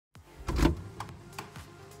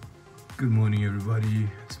Good morning everybody,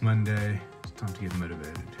 it's Monday, it's time to get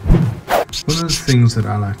motivated. One of the things that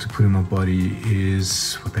I like to put in my body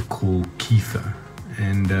is what they call kefir,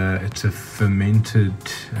 and it's a fermented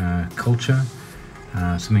culture,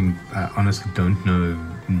 something I honestly don't know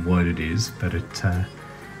what it is, but it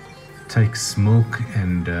takes milk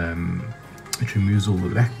and it removes all the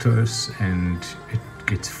lactose and it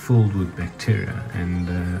gets filled with bacteria, and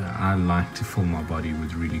I like to fill my body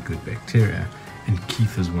with really good bacteria. And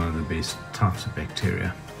kefir is one of the best types of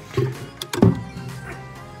bacteria.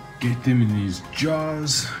 Get them in these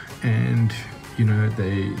jars, and you know,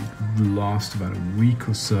 they last about a week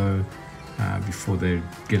or so before they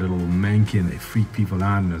get a little manky and they freak people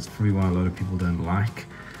out, and that's probably why a lot of people don't like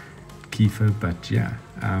kefir. But yeah,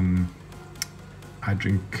 I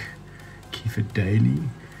drink kefir daily,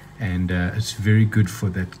 and it's very good for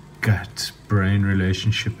that gut-brain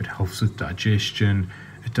relationship. It helps with digestion.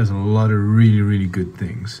 It does a lot of really good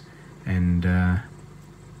things, and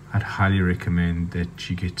I'd highly recommend that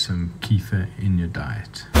you get some kefir in your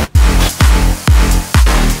diet.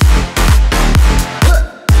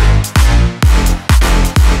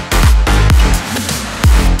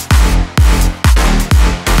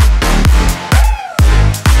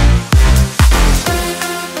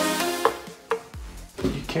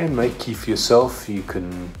 You can make kefir yourself. You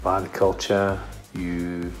can buy the culture,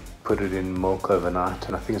 you put it in milk overnight,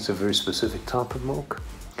 and I think it's a very specific type of milk,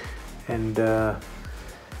 and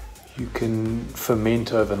you can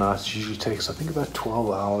ferment overnight. It usually takes, I think, about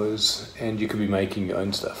 12 hours, and you could be making your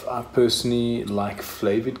own stuff. I personally like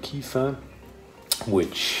flavored kefir,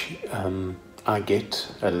 which I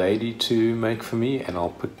get a lady to make for me, and I'll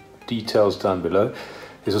put details down below.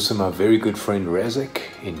 There's also my very good friend Razak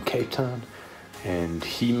in Cape Town, and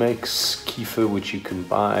he makes kefir, which you can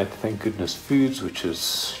buy at Thank Goodness Foods, which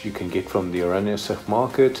is you can get from the Oranienburg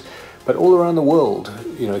market. But all around the world,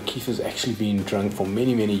 you know, kefir's actually been drunk for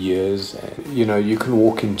many years. And, you know, you can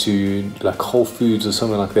walk into like Whole Foods or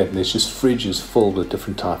something like that, and there's just fridges filled with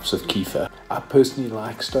different types of kefir. I personally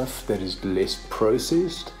like stuff that is less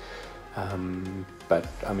processed, but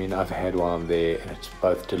I mean, I've had while I'm there, and it's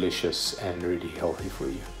both delicious and really healthy for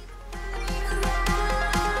you.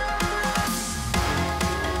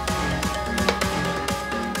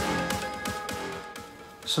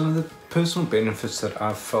 Some of the personal benefits that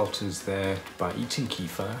I've felt is that by eating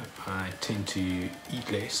kefir, I tend to eat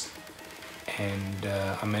less, and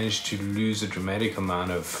I managed to lose a dramatic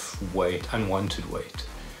amount of weight, unwanted weight.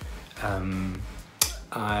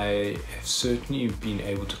 I have certainly been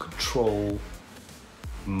able to control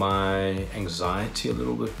my anxiety a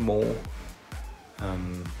little bit more,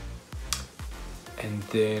 and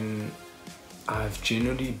then I've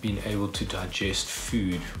generally been able to digest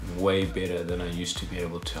food way better than I used to be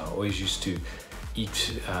able to. I always used to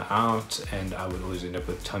eat out, and I would always end up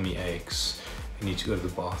with tummy aches. I need to go to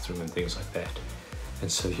the bathroom and things like that. And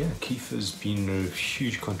so yeah, kefir's been a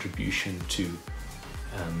huge contribution to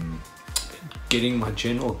getting my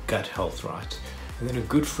general gut health right. And then a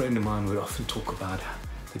good friend of mine would often talk about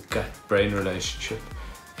the gut-brain relationship,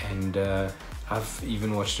 and I've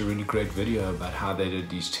even watched a really great video about how they did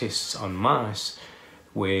these tests on mice,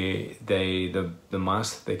 where the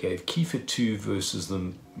mice that they gave kefir to versus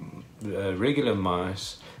the regular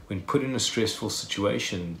mice, when put in a stressful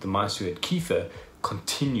situation, the mice who had kefir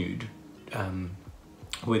continued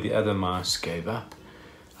where the other mice gave up.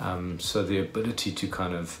 So the ability to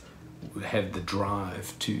kind of have the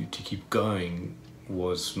drive to keep going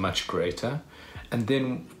was much greater. And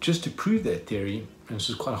then just to prove that theory, and this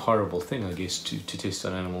is quite a horrible thing, I guess, to test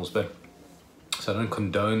on animals, but so I don't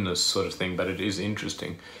condone this sort of thing, but it is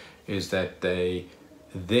interesting, is that they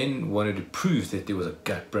then wanted to prove that there was a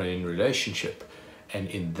gut-brain relationship, and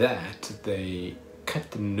in that they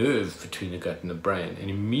cut the nerve between the gut and the brain, and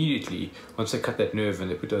immediately once they cut that nerve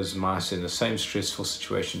and they put those mice in the same stressful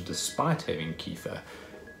situation despite having kefir,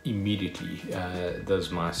 immediately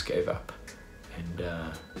those mice gave up. And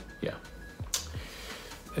yeah,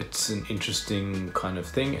 it's an interesting kind of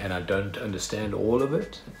thing, and I don't understand all of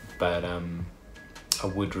it, but I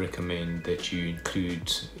would recommend that you include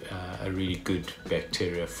a really good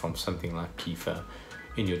bacteria from something like kefir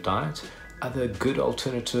in your diet. Other good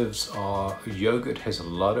alternatives are yogurt, has a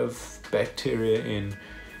lot of bacteria in,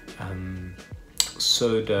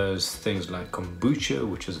 so does things like kombucha,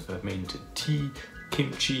 which is fermented tea,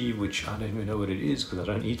 kimchi, which I don't even know what it is because I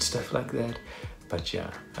don't eat stuff like that, but yeah,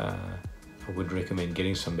 I would recommend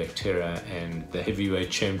getting some bacteria, and the heavyweight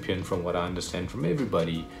champion, from what I understand from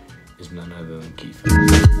everybody, is none other than kefir.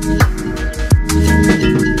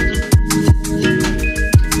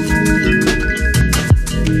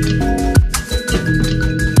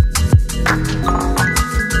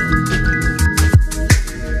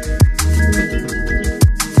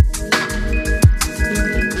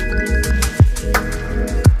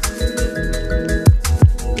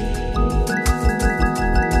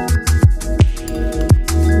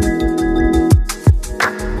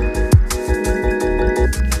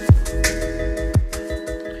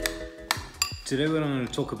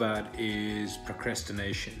 to talk about is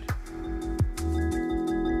procrastination.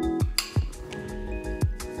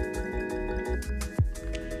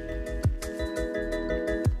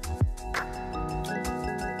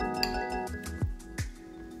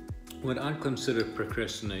 What I consider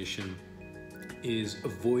procrastination is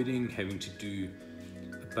avoiding having to do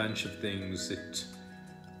a bunch of things that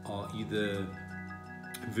are either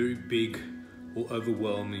very big or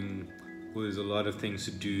overwhelming, or there's a lot of things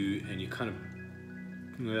to do and you kind of,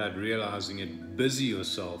 without realizing it, busy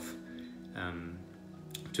yourself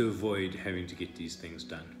to avoid having to get these things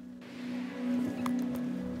done.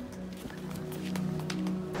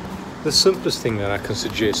 The simplest thing that I can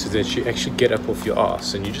suggest is that you actually get up off your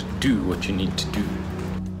ass and you just do what you need to do.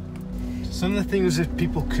 Some of the things that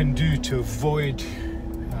people can do to avoid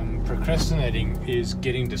procrastinating is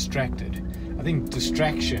getting distracted. I think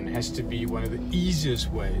distraction has to be one of the easiest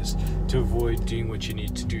ways to avoid doing what you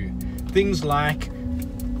need to do. Things like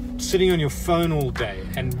sitting on your phone all day,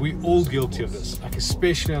 and we're all guilty of this, like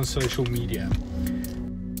especially on social media.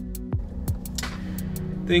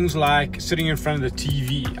 Things like sitting in front of the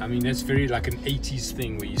TV. I mean, that's very like an 80s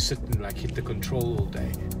thing where you sit and like hit the control all day.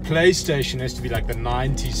 PlayStation has to be like the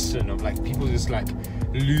 90s sin of like people just like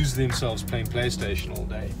lose themselves playing PlayStation all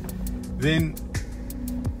day. Then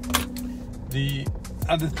the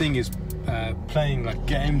other thing is playing like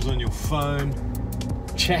games on your phone,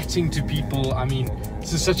 chatting to people. I mean,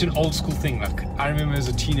 this is such an old school thing. Like I remember as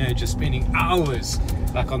a teenager spending hours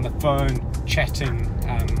like on the phone chatting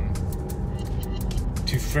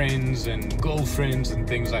to friends and girlfriends and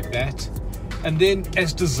things like that. And then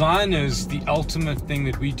as designers, the ultimate thing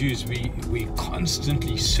that we do is we're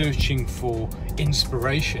constantly searching for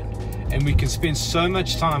inspiration, and we can spend so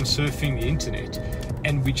much time surfing the internet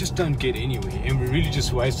and we just don't get anywhere, and we really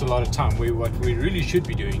just waste a lot of time, where what we really should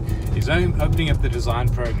be doing is opening up the design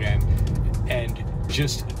program and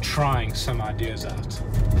just trying some ideas out.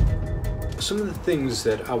 Some of the things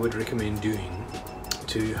that I would recommend doing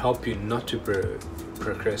to help you not to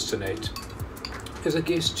procrastinate is, I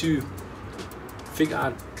guess, to figure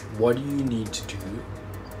out what do you need to do,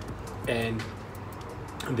 and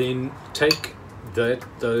then take that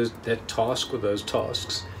task or those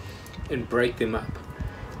tasks and break them up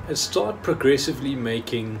and start progressively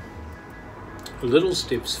making little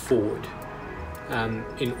steps forward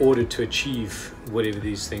in order to achieve whatever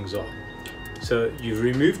these things are. So you've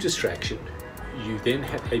removed distraction, you then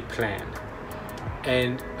have a plan.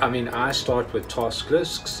 And I mean, I start with task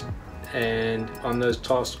lists, and on those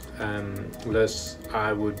task lists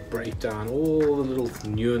I would break down all the little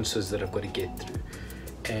nuances that I've got to get through,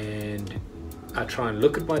 and I try and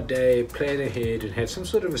look at my day, plan ahead, and have some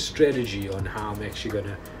sort of a strategy on how I'm actually going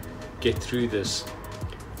to get through this.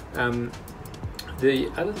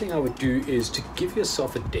 The other thing I would do is to give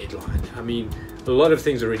yourself a deadline. I mean, a lot of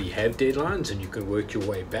things already have deadlines and you can work your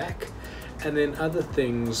way back, and then other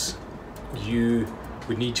things you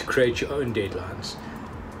would need to create your own deadlines.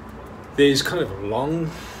 There's kind of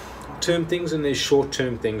long-term things and there's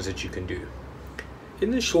short-term things that you can do. In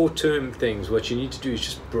the short-term things, what you need to do is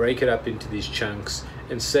just break it up into these chunks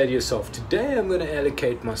and say to yourself, today I'm going to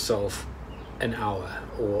allocate myself an hour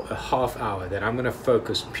or a half hour that I'm going to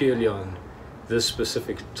focus purely on this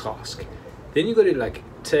specific task. Then you've got to like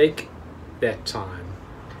take that time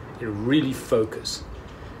and really focus.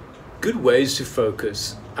 Good ways to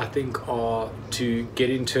focus, I think, are to get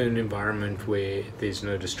into an environment where there's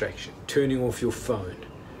no distraction. Turning off your phone,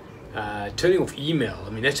 turning off email. I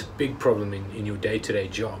mean, that's a big problem in your day-to-day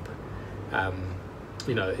job.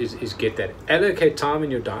 You know, is get that. Allocate time in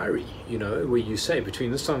your diary, you know, where you say between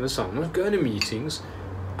this time and this time, I'm not going to meetings,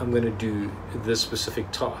 I'm going to do this specific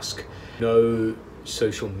task. No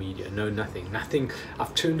social media, no nothing.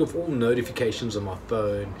 I've turned off all notifications on my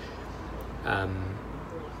phone.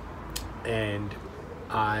 And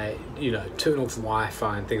I, you know, turn off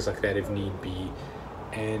Wi-Fi and things like that if need be,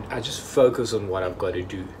 and I just focus on what I've got to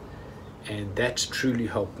do, and that's truly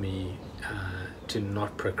helped me to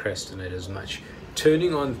not procrastinate as much.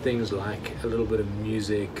 Turning on things like a little bit of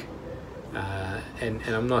music, and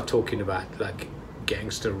I'm not talking about like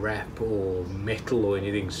gangster rap or metal or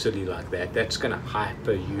anything silly like that. That's gonna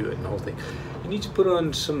hyper you and the whole thing. You need to put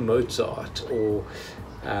on some Mozart or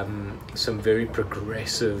some very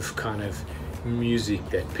progressive kind of music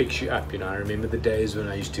that picks you up. You know, I remember the days when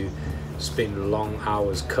I used to spend long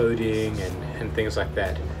hours coding and things like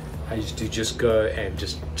that. I used to just go and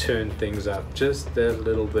just turn things up just a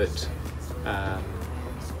little bit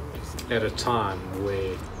at a time,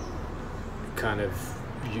 where kind of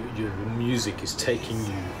your music is taking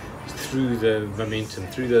you through the momentum,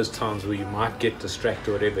 through those times where you might get distracted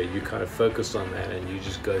or whatever. You kind of focus on that and you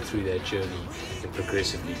just go through that journey and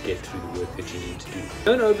progressively get through the work that you need to do.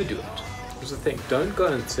 Don't overdo it. That's the thing. Don't go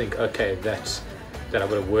and think, okay, that I've got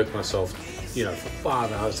to work myself, you know, for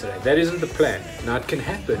 5 hours today. That isn't the plan. Now it can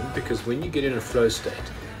happen because when you get in a flow state,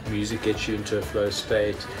 music gets you into a flow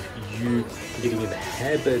state, you getting in the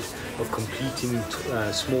habit of completing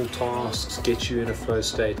small tasks gets you in a flow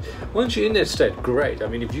state. Once you're in that state, great. I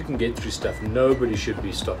mean, if you can get through stuff, nobody should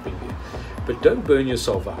be stopping you. But don't burn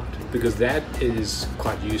yourself out, because that is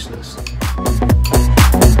quite useless.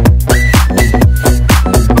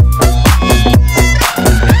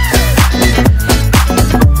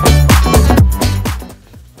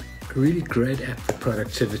 A really great app for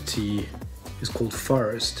productivity is called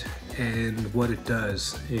Forest, and what it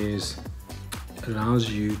does is it allows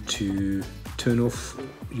you to turn off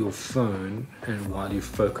your phone and while you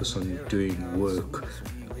focus on doing work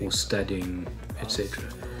or studying, etc.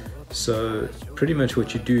 So pretty much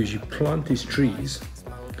what you do is you plant these trees,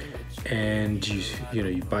 and you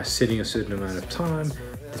know, by setting a certain amount of time,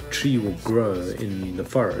 the tree will grow in the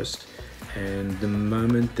forest, and the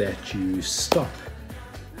moment that you stop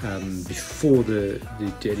before the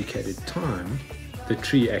dedicated time, the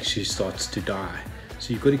tree actually starts to die.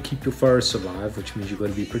 So you've got to keep your forest alive, which means you've got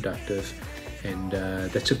to be productive, and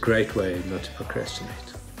that's a great way not to procrastinate.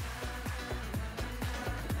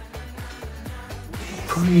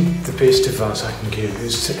 Probably the best advice I can give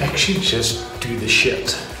is to actually just do the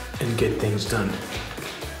shit and get things done.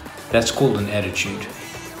 That's called an attitude.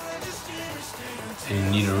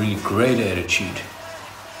 And you need a really great attitude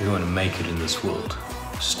if you want to make it in this world.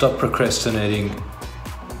 Stop procrastinating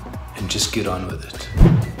and just get on with it.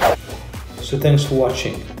 So thanks for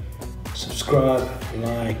watching. Subscribe,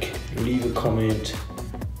 like, leave a comment,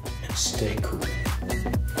 and stay cool.